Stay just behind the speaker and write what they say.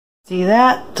See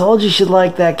that? Told you she'd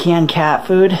like that canned cat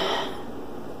food.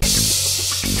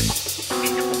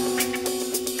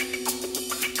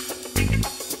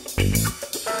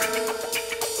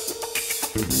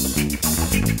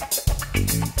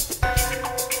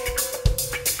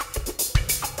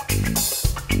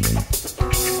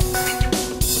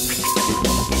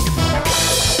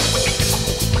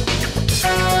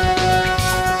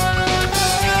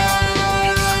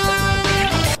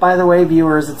 By the way,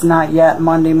 viewers, it's not yet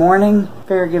Monday morning.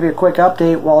 Figured I'd give you a quick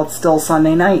update while it's still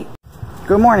Sunday night.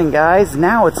 Good morning, guys.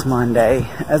 Now it's Monday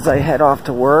as I head off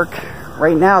to work.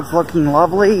 Right now it's looking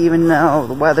lovely, even though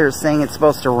the weather is saying it's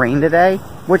supposed to rain today,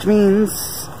 which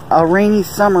means a rainy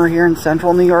summer here in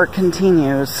central New York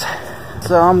continues.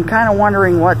 So I'm kind of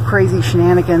wondering what crazy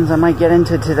shenanigans I might get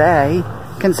into today.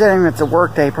 Considering it's a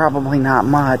work day, probably not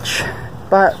much.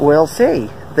 But we'll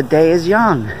see. The day is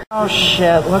young. Oh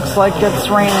shit, looks like it's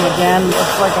raining again.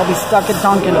 Looks like I'll be stuck at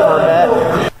Dunkin' for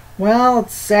a bit. Well,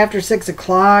 it's after 6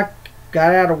 o'clock.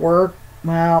 Got out of work.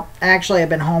 Well, actually I've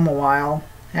been home a while.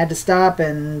 Had to stop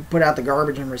and put out the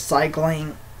garbage and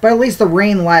recycling. But at least the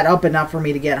rain let up enough for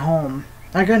me to get home.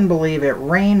 I couldn't believe it.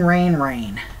 Rain, rain,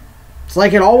 rain. It's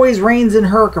like it always rains in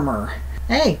Herkimer.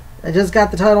 Hey, I just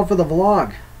got the title for the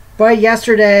vlog. But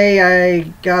yesterday I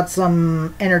got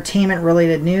some entertainment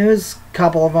related news, a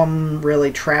couple of them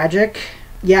really tragic.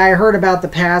 Yeah, I heard about the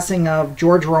passing of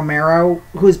George Romero,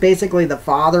 who's basically the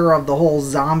father of the whole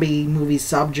zombie movie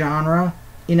subgenre.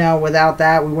 You know, without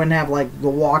that we wouldn't have like The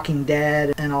Walking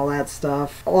Dead and all that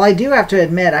stuff. Well, I do have to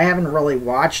admit I haven't really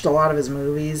watched a lot of his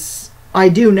movies. I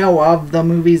do know of the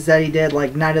movies that he did,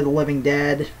 like Night of the Living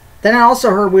Dead. Then I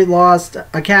also heard we lost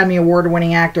Academy Award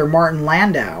winning actor Martin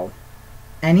Landau.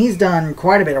 And he's done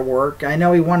quite a bit of work. I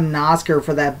know he won an Oscar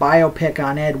for that biopic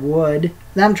on Ed Wood.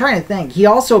 Then I'm trying to think. He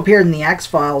also appeared in the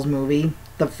X-Files movie,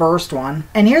 the first one.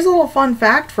 And here's a little fun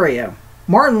fact for you.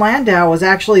 Martin Landau was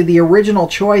actually the original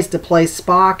choice to play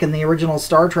Spock in the original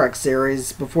Star Trek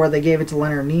series before they gave it to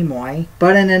Leonard Nimoy.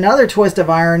 But in another twist of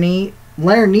irony,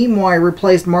 Leonard Nimoy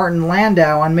replaced Martin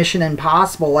Landau on Mission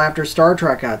Impossible after Star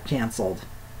Trek got canceled.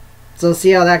 So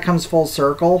see how that comes full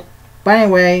circle? But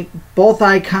anyway, both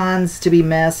icons to be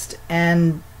missed,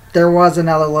 and there was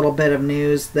another little bit of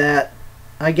news that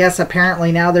I guess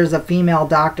apparently now there's a female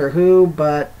Doctor Who,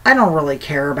 but I don't really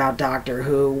care about Doctor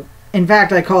Who. In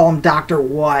fact, I call him Doctor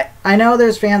What. I know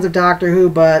there's fans of Doctor Who,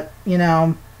 but, you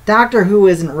know, Doctor Who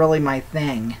isn't really my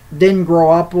thing. Didn't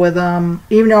grow up with him,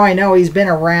 even though I know he's been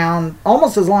around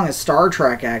almost as long as Star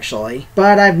Trek, actually.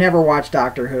 But I've never watched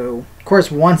Doctor Who. Of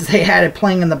course, once they had it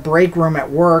playing in the break room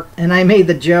at work, and I made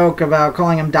the joke about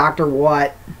calling him Dr.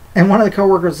 What. And one of the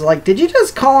coworkers was like, "Did you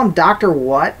just call him Dr.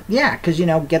 What?" Yeah, because, you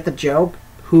know, get the joke.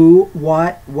 Who,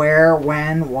 what, where,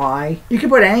 when, why. You can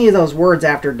put any of those words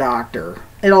after doctor.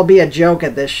 It'll be a joke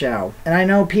at this show. And I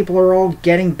know people are all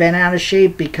getting bent out of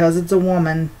shape because it's a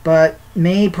woman, but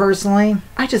me, personally,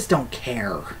 I just don't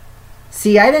care.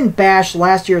 See, I didn't bash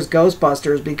last year's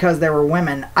Ghostbusters because they were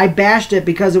women. I bashed it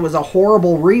because it was a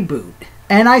horrible reboot.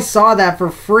 And I saw that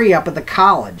for free up at the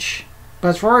college. But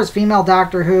as far as female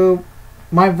Doctor Who,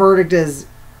 my verdict is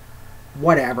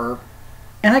whatever.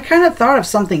 And I kind of thought of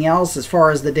something else as far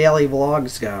as the daily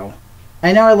vlogs go.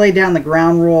 I know I laid down the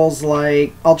ground rules,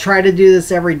 like, I'll try to do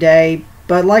this every day,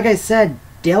 but like I said,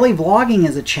 daily vlogging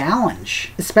is a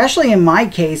challenge. Especially in my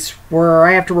case, where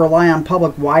I have to rely on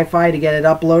public Wi-Fi to get it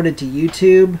uploaded to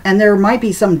YouTube, and there might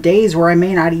be some days where I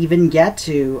may not even get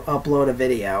to upload a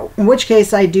video. In which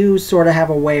case, I do sort of have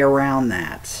a way around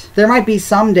that. There might be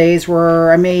some days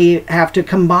where I may have to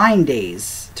combine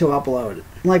days to upload.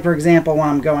 Like, for example, when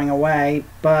I'm going away,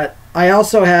 but I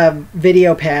also have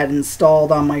VideoPad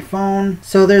installed on my phone,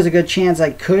 so there's a good chance I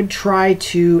could try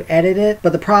to edit it,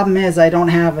 but the problem is I don't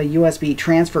have a USB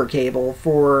transfer cable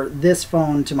for this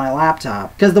phone to my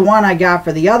laptop, because the one I got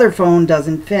for the other phone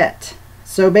doesn't fit.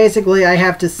 So basically I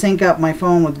have to sync up my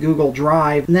phone with Google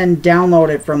Drive and then download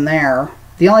it from there.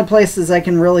 The only places I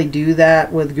can really do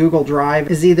that with Google Drive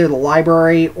is either the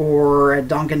library or at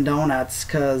Dunkin' Donuts,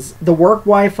 because the work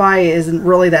Wi-Fi isn't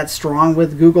really that strong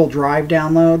with Google Drive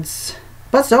downloads.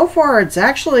 But so far it's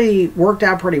actually worked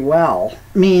out pretty well.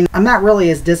 I mean, I'm not really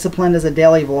as disciplined as a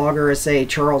daily vlogger as, say,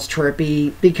 Charles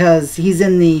Trippy, because he's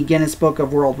in the Guinness Book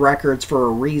of World Records for a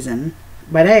reason.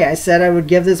 But hey, I said I would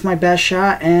give this my best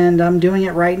shot, and I'm doing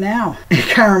it right now. It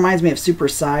kind of reminds me of Super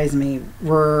Size Me,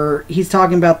 where he's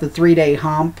talking about the 3-day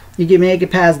hump. You can make it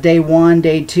past day 1,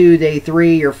 day 2, day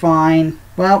 3, you're fine.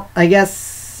 Well, I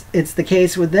guess it's the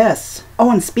case with this.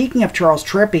 Oh, and speaking of Charles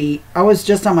Trippy, I was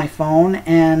just on my phone,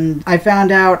 and I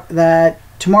found out that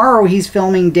tomorrow he's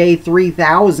filming day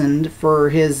 3000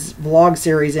 for his vlog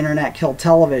series Internet Killed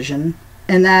Television.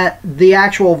 and that the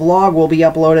actual vlog will be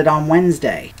uploaded on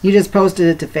Wednesday. He just posted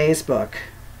it to Facebook.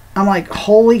 I'm like,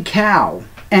 holy cow.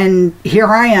 And here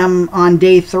I am on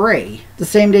day 3. The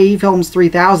same day he films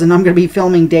 3000, I'm going to be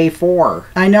filming day 4.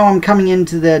 I know I'm coming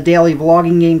into the daily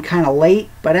vlogging game kind of late,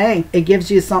 but hey, it gives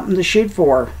you something to shoot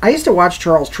for. I used to watch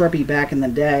Charles Trippy back in the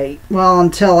day. Well,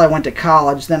 until I went to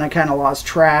college, then I kind of lost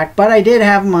track. But I did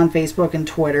have him on Facebook and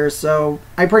Twitter, so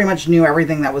I pretty much knew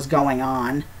everything that was going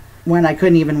on when I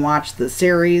couldn't even watch the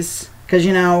series. Because,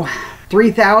 you know,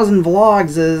 3000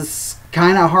 vlogs is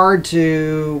kind of hard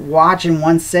to watch in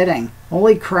one sitting.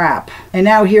 Holy crap. And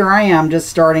now here I am just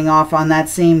starting off on that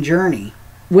same journey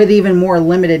with even more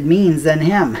limited means than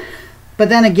him. But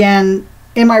then again,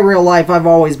 in my real life, I've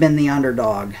always been the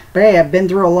underdog. But hey, I've been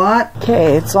through a lot.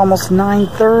 Okay, it's almost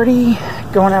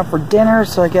 9:30. Going out for dinner,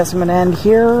 so I guess I'm going to end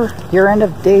here. Here, end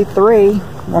of day 3.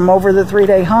 I'm over the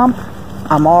 3-day hump.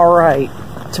 I'm alright.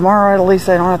 Tomorrow, at least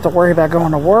I don't have to worry about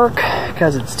going to work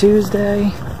because it's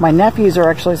Tuesday. My nephews are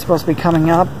actually supposed to be coming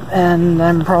up, and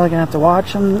I'm probably going to have to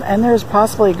watch them. And there's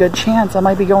possibly a good chance I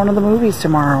might be going to the movies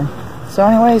tomorrow. So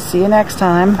anyway, see you next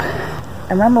time. I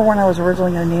remember when I was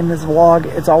originally going to name this vlog,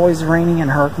 It's Always Raining in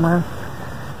Herkimer.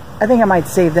 I think I might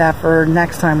save that for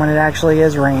next time when it actually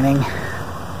is raining.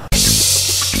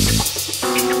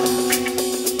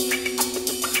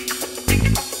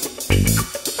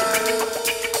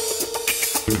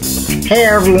 Hey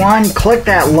everyone, click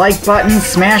that like button,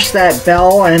 smash that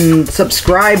bell, and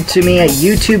subscribe to me at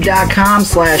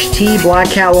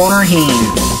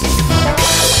youtube.com/tblackcatownerhaynes.